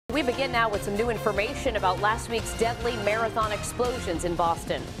We begin now with some new information about last week's deadly marathon explosions in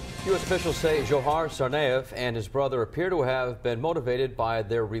Boston. U.S. officials say Tamerlan Tsarnaev and his brother appear to have been motivated by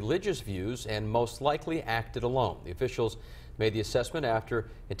their religious views and most likely acted alone. The officials made the assessment after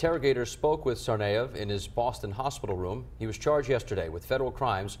interrogators spoke with Tsarnaev in his Boston hospital room. He was charged yesterday with federal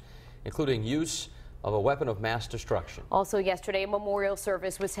crimes, including use of a weapon of mass destruction. Also yesterday, a memorial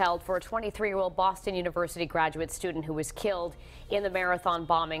service was held for a 23-year-old Boston University graduate student who was killed in the marathon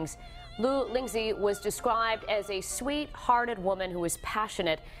bombings. Lou Lindsay was described as a sweet-hearted woman who was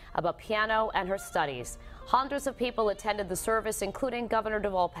passionate about piano and her studies. Hundreds of people attended the service, including Governor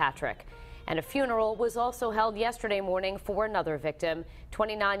Deval Patrick. And a funeral was also held yesterday morning for another victim,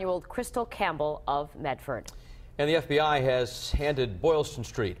 29-year-old Crystal Campbell of Medford. And the FBI has handed Boylston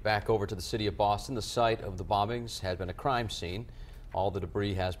Street back over to the city of Boston. The site of the bombings had been a crime scene. All the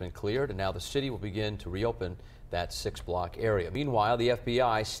debris has been cleared, and now the city will begin to reopen that 6-block area. Meanwhile, the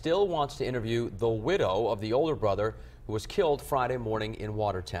FBI still wants to interview the widow of the older brother who was killed Friday morning in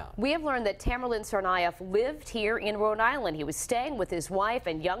Watertown. We have learned that Tamerlan Tsarnaev lived here in Rhode Island. He was staying with his wife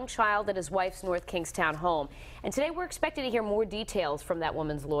and young child at his wife's North Kingstown home. And today we're expecting to hear more details from that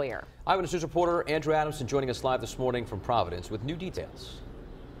woman's lawyer. Eyewitness News reporter Andrew Adamson joining us live this morning from Providence with new details.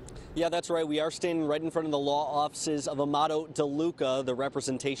 Yeah, that's right. We are standing right in front of the law offices of Amato DeLuca, the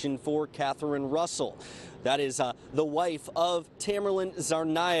representation for Catherine Russell. That is the wife of Tamerlan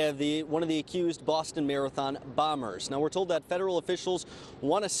Tsarnaev, one of the accused Boston Marathon bombers. Now, we're told that federal officials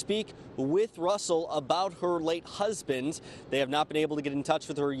want to speak with Russell about her late husband. They have not been able to get in touch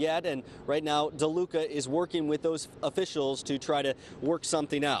with her yet, and right now DeLuca is working with those officials to try to work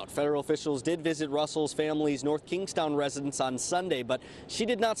something out. Federal officials did visit Russell's family's North Kingstown residence on Sunday, but she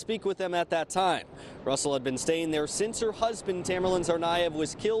did not speak with them at that time. Russell had been staying there since her husband, Tamerlan Tsarnaev,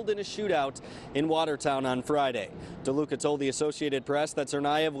 was killed in a shootout in Watertown on Friday. DeLuca told the Associated Press that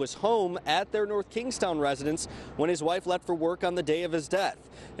Tsarnaev was home at their North Kingstown residence when his wife left for work on the day of his death.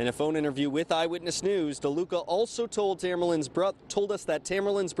 In a phone interview with Eyewitness News, DeLuca also told us that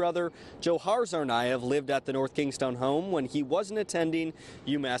Tamerlan's brother, Johar Tsarnaev, lived at the North Kingstown home when he wasn't attending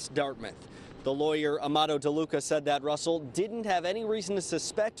UMass Dartmouth. The lawyer, Amato DeLuca, said that Russell didn't have any reason to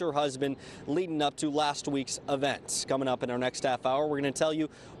suspect her husband leading up to last week's events. Coming up in our next half hour, we're going to tell you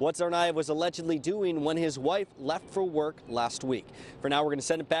what Tsarnaev was allegedly doing when his wife left for work last week. For now, we're going to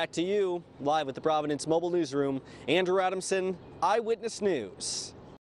send it back to you, live at the Providence Mobile Newsroom. Andrew Adamson, Eyewitness News.